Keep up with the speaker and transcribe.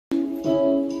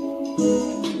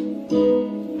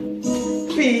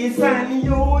Peace and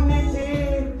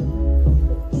unity,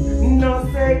 no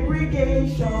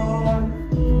segregation,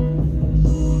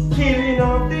 killing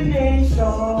of the nation,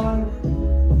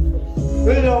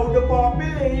 love the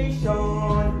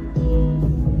population.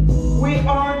 We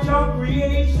are your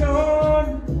creation,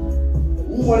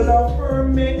 all of her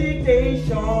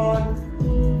meditation,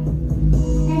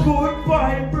 good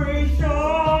vibration,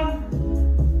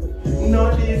 no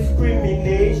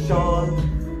discrimination.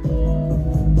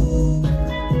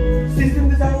 System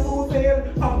designed to fail,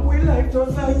 and we life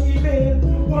just like evil.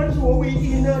 One show we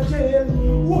in a jail,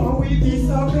 one we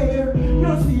disappear.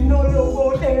 No see no love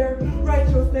out there,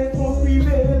 righteousness won't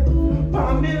prevail.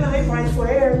 For me life I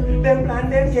swear, them plan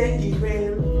them get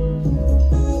derailed.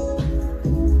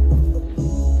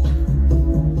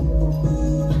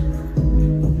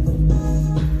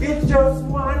 It's just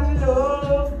one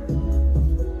love,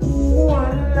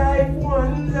 one life,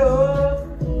 one love,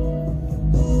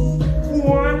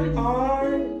 one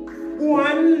heart,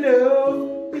 one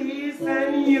love, peace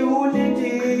and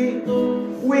unity.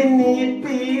 We need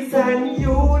peace and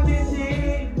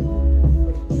unity,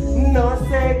 no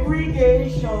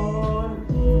segregation,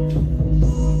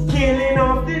 killing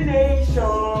of the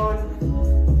nation,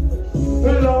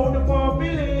 love the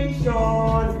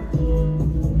population.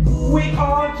 We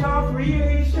are your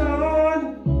creation,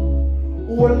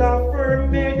 all of her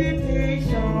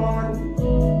meditation,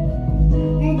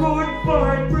 good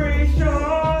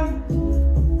vibration,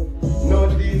 no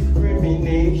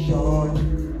discrimination.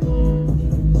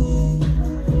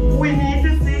 We need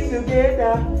to stick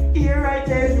together, here I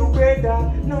tell you better,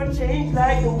 no change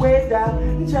like the weather.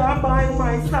 Jah by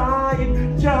my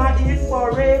side, Jah is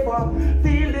forever.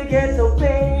 Feel the ghetto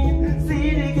pain,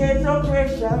 see the ghetto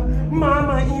pressure.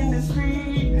 Mama in the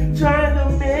street, trying to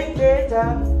make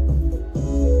better.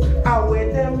 I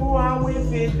wait them what we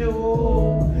fi do.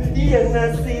 You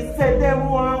know see, say them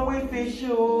what we fi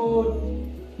shoot.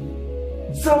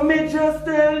 So me just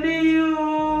tell the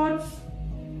youths.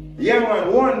 Yeah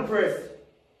man, one press.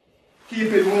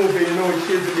 Keep it moving, you know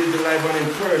Shizzle is alive and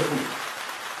in person.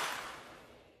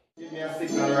 Give me a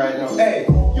signal right now. Hey,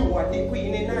 you are the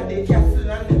queen in the castle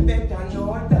and the better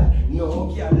know that. No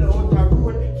girl out the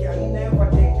road can never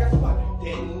take your spot.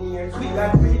 10 years we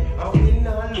agree and we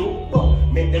not look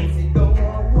back. Make them sit down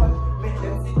and watch, make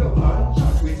them sit down and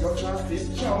chat. We just a sip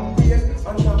champagne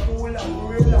and a cool and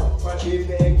relax for the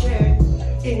vacate.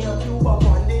 In a tube up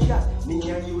on the yacht, me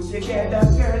and you together,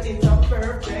 girl, it's a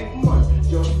perfect match.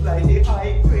 Just like the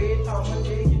high grade, I'ma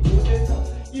take it to the top.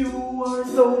 You are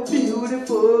so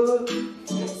beautiful,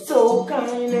 so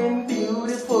kind and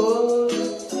beautiful.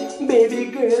 Baby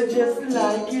girl, just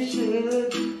like you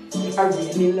should. I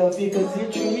really love you cause you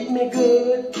treat me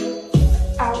good.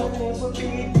 I will never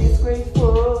be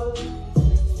disgraceful,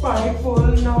 spiteful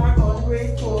nor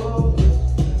ungrateful.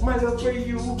 My love for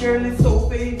you, girl, is so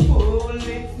faithful.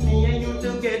 It's me and you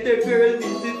together, girl,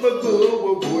 this is for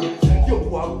good.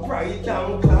 You are bright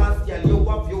and class, girl, you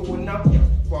have your own appeal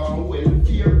for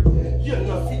welfare. You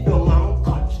not sit down and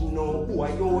catch no boy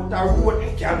out the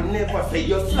road. Can never say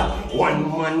you slap one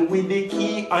man with the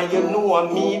key, and you know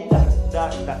I mean that.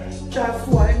 That's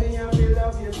why me have to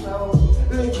love you so.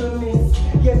 Little miss,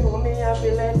 you know me have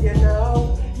to let you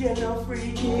know. You're no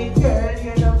freaky girl,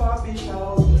 you're no Bobby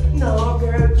show. No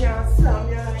girl can't slam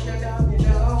you like a dummy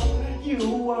now.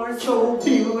 You are so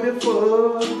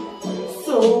beautiful,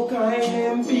 so kind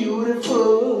and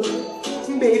beautiful.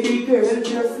 Baby girl,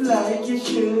 just like you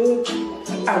should.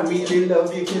 I really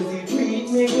love you cause you treat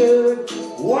me good.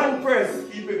 One press,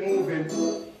 keep it moving.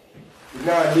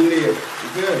 No delay,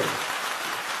 good.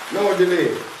 No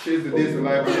delay. She's the Dizzle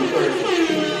live in person.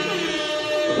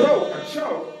 Bro, a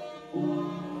show.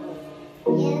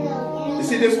 You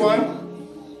see this one?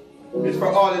 It's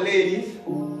for all the ladies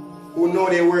who know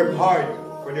they work hard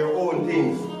for their own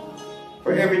things.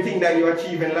 For everything that you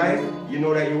achieve in life, you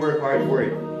know that you work hard for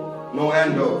it. No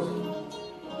handouts.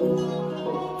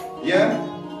 Yeah?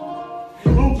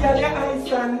 Girl, your eyes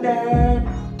standard.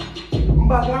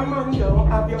 But a man don't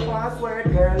have your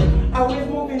password, girl. Always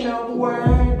moving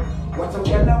upward. Watch a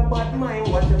girl of bad mind,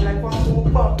 watch them like one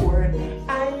move backward.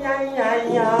 Ay.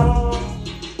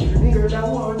 Girl, I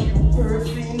want you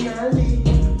personally.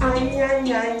 Ay.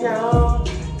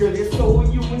 Girl, you're so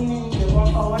unique, never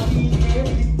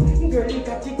ordinary. Girl, you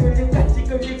got it,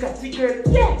 girl.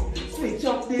 Yeah! Switch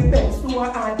up the Benz to a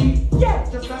Audi. Yeah!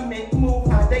 Just a make move,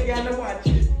 and the girl watch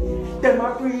it. Them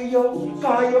a free you,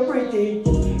 call you pretty.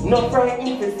 No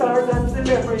frightened for stars and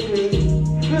celebrities.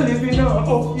 Live in a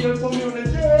uphill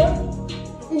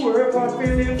community. Work hard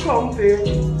for live comfy.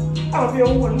 Have your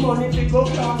own money to go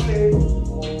classy.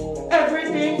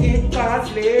 Everything is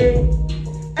costly.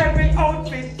 Every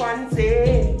outfit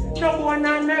fancy. No one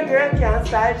and a girl can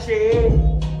style shade.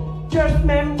 Just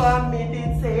remember me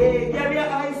did say, give your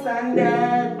high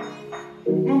standard.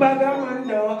 Bagaman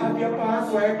now have your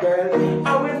password, girl.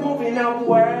 Always moving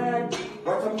upward.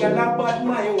 What some girl about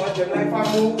mine, what your life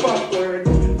I move backward.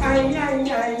 Ay, ay,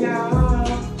 ay, ay.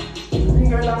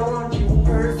 Girl, I want you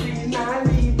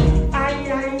personally.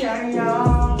 Ay, ay, ay,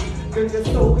 ay. Girl, you're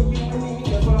so unique,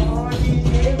 never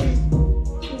ordinary.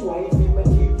 Wifey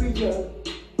material.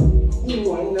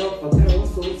 One of a kind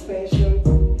so special.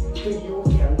 So you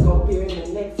can compare the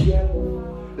next girl.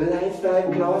 Lifestyle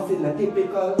class in a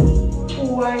typical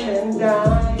wine and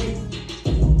dine.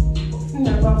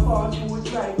 Never thought you would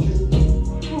try to.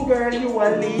 Girl, you a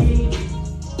lead.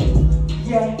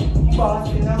 Yeah, boss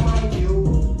in a mind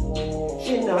you.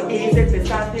 She not easy to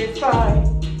satisfy.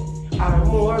 Our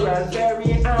morals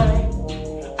very high.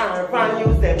 Our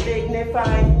values them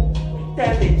dignified.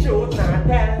 Tell the truth, not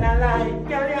tell no lie.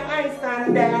 Girl, your high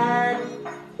standard.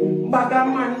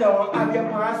 Bagaman don't have your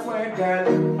password,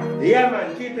 girl. Yeah,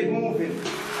 man, keep it moving.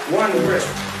 One breath.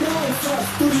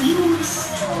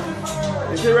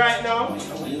 You see right now?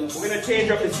 We're gonna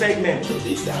change up the segment.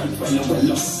 This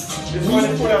one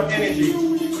is full of energy.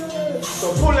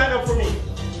 So pull that up for me.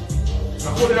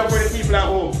 And pull it up for the people at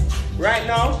home. Right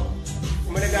now,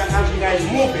 I'm gonna have you guys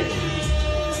moving.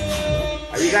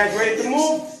 Are you guys ready to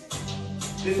move?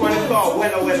 This one is called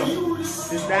Wello Wello.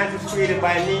 This dance is created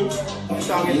by me. This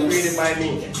song is created by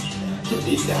me.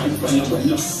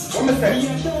 What am I saying?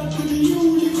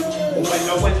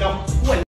 Wello Wello.